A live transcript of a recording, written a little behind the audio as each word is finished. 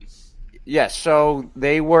Yes, so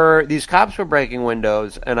these cops were breaking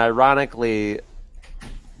windows, and ironically,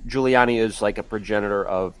 Giuliani is like a progenitor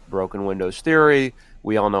of broken windows theory.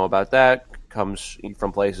 We all know about that. Comes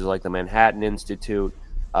from places like the Manhattan Institute,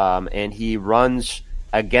 and he runs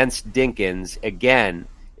against Dinkins again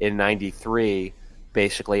in '93,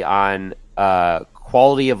 basically on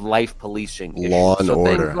quality of life policing issues. Law and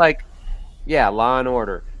order. Things like, law and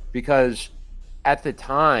order. Because at the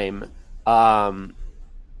time, and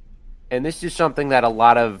this is something that a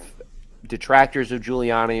lot of detractors of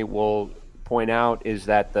Giuliani will point out, is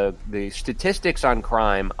that the statistics on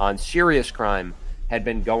crime, on serious crime, had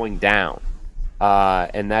been going down,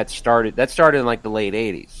 and that started in like the late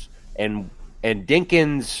 '80s, and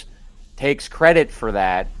Dinkins takes credit for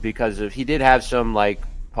that because he did have some like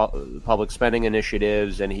public spending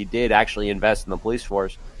initiatives, and he did actually invest in the police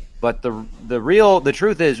force. But the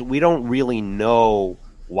truth is, we don't really know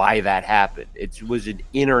why that happened. It was an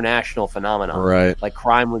international phenomenon. Right. Like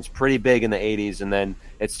crime was pretty big in the '80s, and then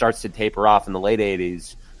it starts to taper off in the late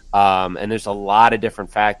 '80s. And there's a lot of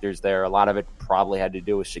different factors there. A lot of it probably had to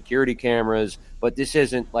do with security cameras, but this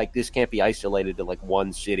can't be isolated to like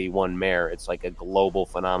one city, one mayor. It's like a global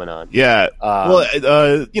phenomenon. Yeah.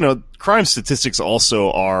 Crime statistics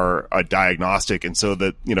also are a diagnostic, and so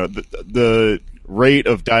that the rate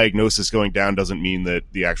of diagnosis going down doesn't mean that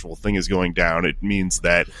the actual thing is going down. It means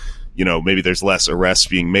that maybe there's less arrests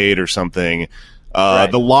being made or something.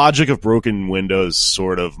 Right. The logic of broken windows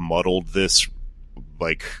sort of muddled this,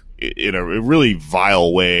 like, in a really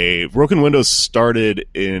vile way. Broken windows started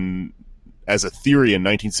as a theory in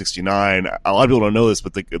 1969. A lot of people don't know this,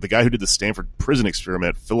 but the guy who did the Stanford prison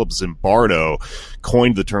experiment, Philip Zimbardo,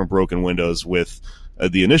 coined the term broken windows with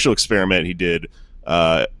the initial experiment he did.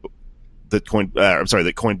 That coined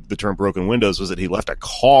the term broken windows was that he left a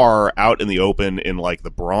car out in the open in like the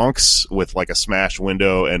Bronx with like a smashed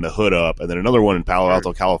window and the hood up, and then another one in Palo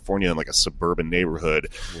Alto, California, in like a suburban neighborhood.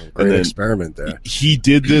 Yeah, great experiment there. He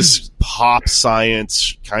did this pop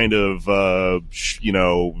science kind of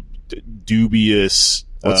dubious.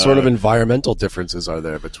 What sort of environmental differences are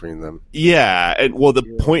there between them? Yeah, and the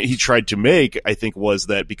point he tried to make, I think, was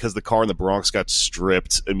that because the car in the Bronx got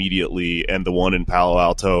stripped immediately and the one in Palo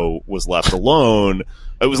Alto was left alone,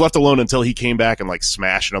 it was left alone until he came back and like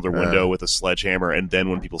smashed another window with a sledgehammer, and then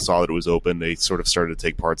when people saw that it was open, they sort of started to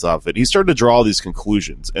take parts off it. He started to draw all these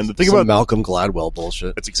conclusions, and the thing about Malcolm Gladwell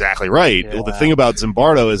bullshit. That's exactly right. Yeah, the thing about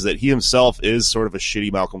Zimbardo is that he himself is sort of a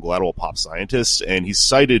shitty Malcolm Gladwell pop scientist, and he's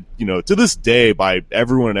cited, to this day by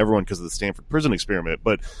everyone because of the Stanford prison experiment.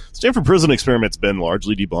 But Stanford prison experiment's been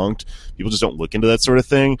largely debunked. People just don't look into that sort of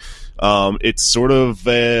thing. It sort of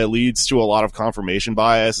leads to a lot of confirmation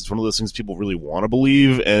bias. It's one of those things people really want to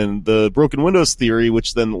believe. And the broken windows theory,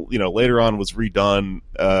 which then, later on was redone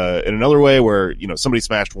in another way where, somebody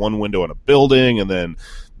smashed one window in a building, and then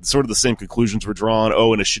sort of the same conclusions were drawn.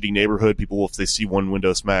 In a shitty neighborhood, people, if they see one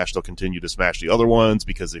window smashed, they'll continue to smash the other ones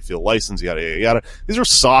because they feel licensed, yada, yada, yada. These are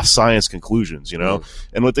soft science conclusions,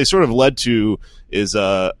 And what they sort of led to is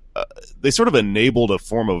they sort of enabled a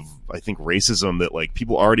form of, I think, racism that like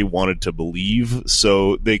people already wanted to believe.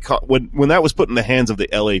 So when that was put in the hands of the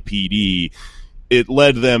LAPD, it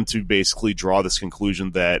led them to basically draw this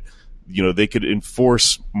conclusion that they could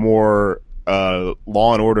enforce more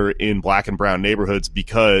law and order in black and brown neighborhoods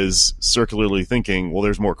because, circularly thinking, well,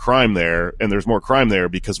 there's more crime there, and there's more crime there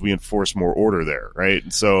because we enforce more order there, right?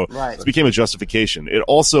 And so it became a justification. It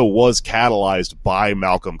also was catalyzed by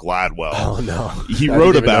Malcolm Gladwell. Oh, no. He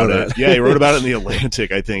wrote about it. Yeah, he wrote about it in The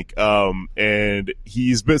Atlantic, I think. And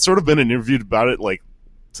he's been interviewed about it like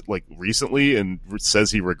recently, and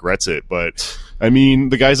says he regrets it. But I mean,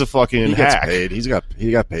 the guy's a fucking hack. Paid. He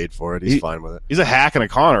got paid for it. He's fine with it. He's a hack and a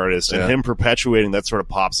con artist, and him perpetuating that sort of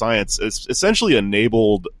pop science has essentially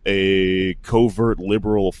enabled a covert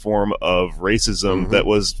liberal form of racism that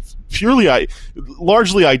was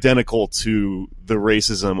largely identical to the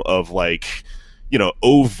racism of like,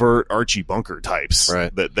 overt Archie Bunker types.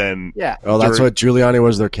 Right. That then... Yeah. Oh, that's what Giuliani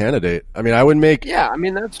was their candidate. I mean, I would make... Yeah, I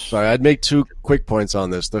mean, that's... Sorry, I'd make two quick points on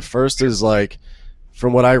this. The first is, like,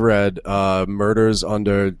 from what I read, murders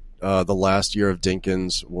under the last year of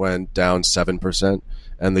Dinkins went down 7%,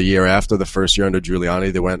 and the year after, the first year under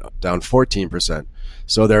Giuliani, they went down 14%.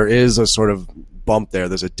 So there is a sort of bump there.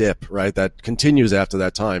 There's a dip, right, that continues after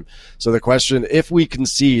that time. So the question, if we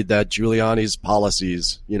concede that Giuliani's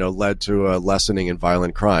policies, led to a lessening in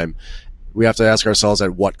violent crime, we have to ask ourselves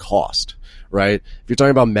at what cost, right? If you're talking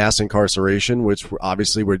about mass incarceration, which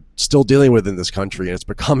obviously we're still dealing with in this country, and it's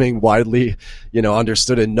becoming widely,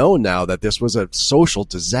 understood and known now that this was a social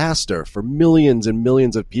disaster for millions and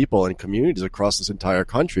millions of people and communities across this entire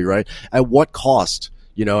country, right? At what cost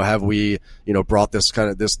Have we, brought this kind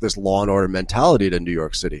of this law and order mentality to New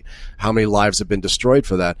York City? How many lives have been destroyed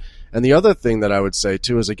for that? And the other thing that I would say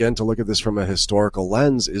too is, again, to look at this from a historical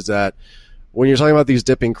lens, is that when you're talking about these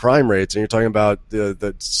dipping crime rates and you're talking about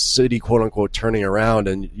the city, quote unquote, turning around,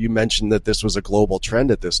 and you mentioned that this was a global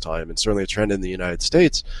trend at this time, and certainly a trend in the United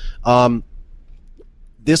States,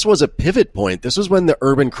 this was a pivot point. This was when the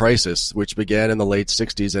urban crisis, which began in the late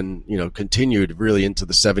 60s and, continued really into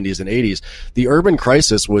the 70s and 80s, the urban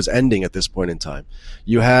crisis was ending at this point in time.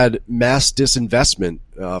 You had mass disinvestment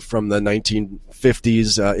from the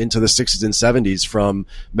 1950s into the 60s and 70s from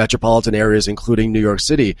metropolitan areas, including New York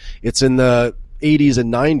City. It's in the 80s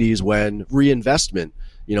and 90s when reinvestment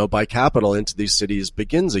by capital into these cities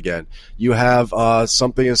begins again. You have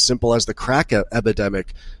something as simple as the crack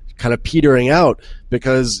epidemic kind of petering out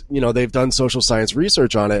because, they've done social science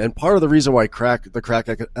research on it. And part of the reason why the crack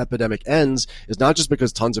epidemic ends is not just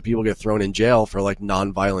because tons of people get thrown in jail for like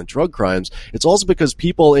nonviolent drug crimes. It's also because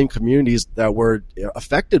people in communities that were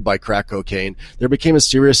affected by crack cocaine, there became a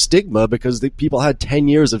serious stigma because the people had 10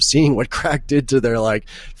 years of seeing what crack did to their like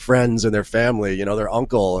friends and their family, their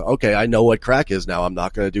uncle. Okay, I know what crack is now. I'm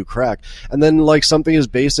not going to do crack. And then like something as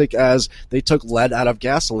basic as they took lead out of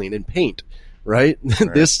gasoline and paint. Right?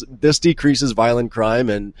 This decreases violent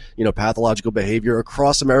crime and, pathological behavior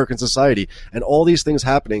across American society. And all these things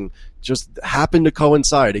happening just happen to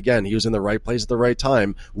coincide. Again, he was in the right place at the right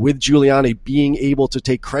time with Giuliani being able to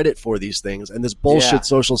take credit for these things. And this bullshit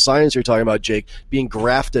social science you're talking about, Jake, being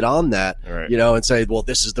grafted on that, and say, well,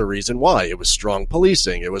 this is the reason why. It was strong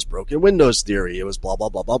policing. It was broken windows theory. It was blah, blah,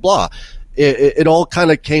 blah, blah, blah. It all kind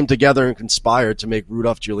of came together and conspired to make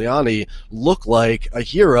Rudolph Giuliani look like a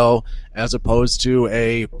hero as opposed to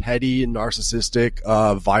a petty, narcissistic,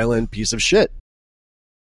 violent piece of shit.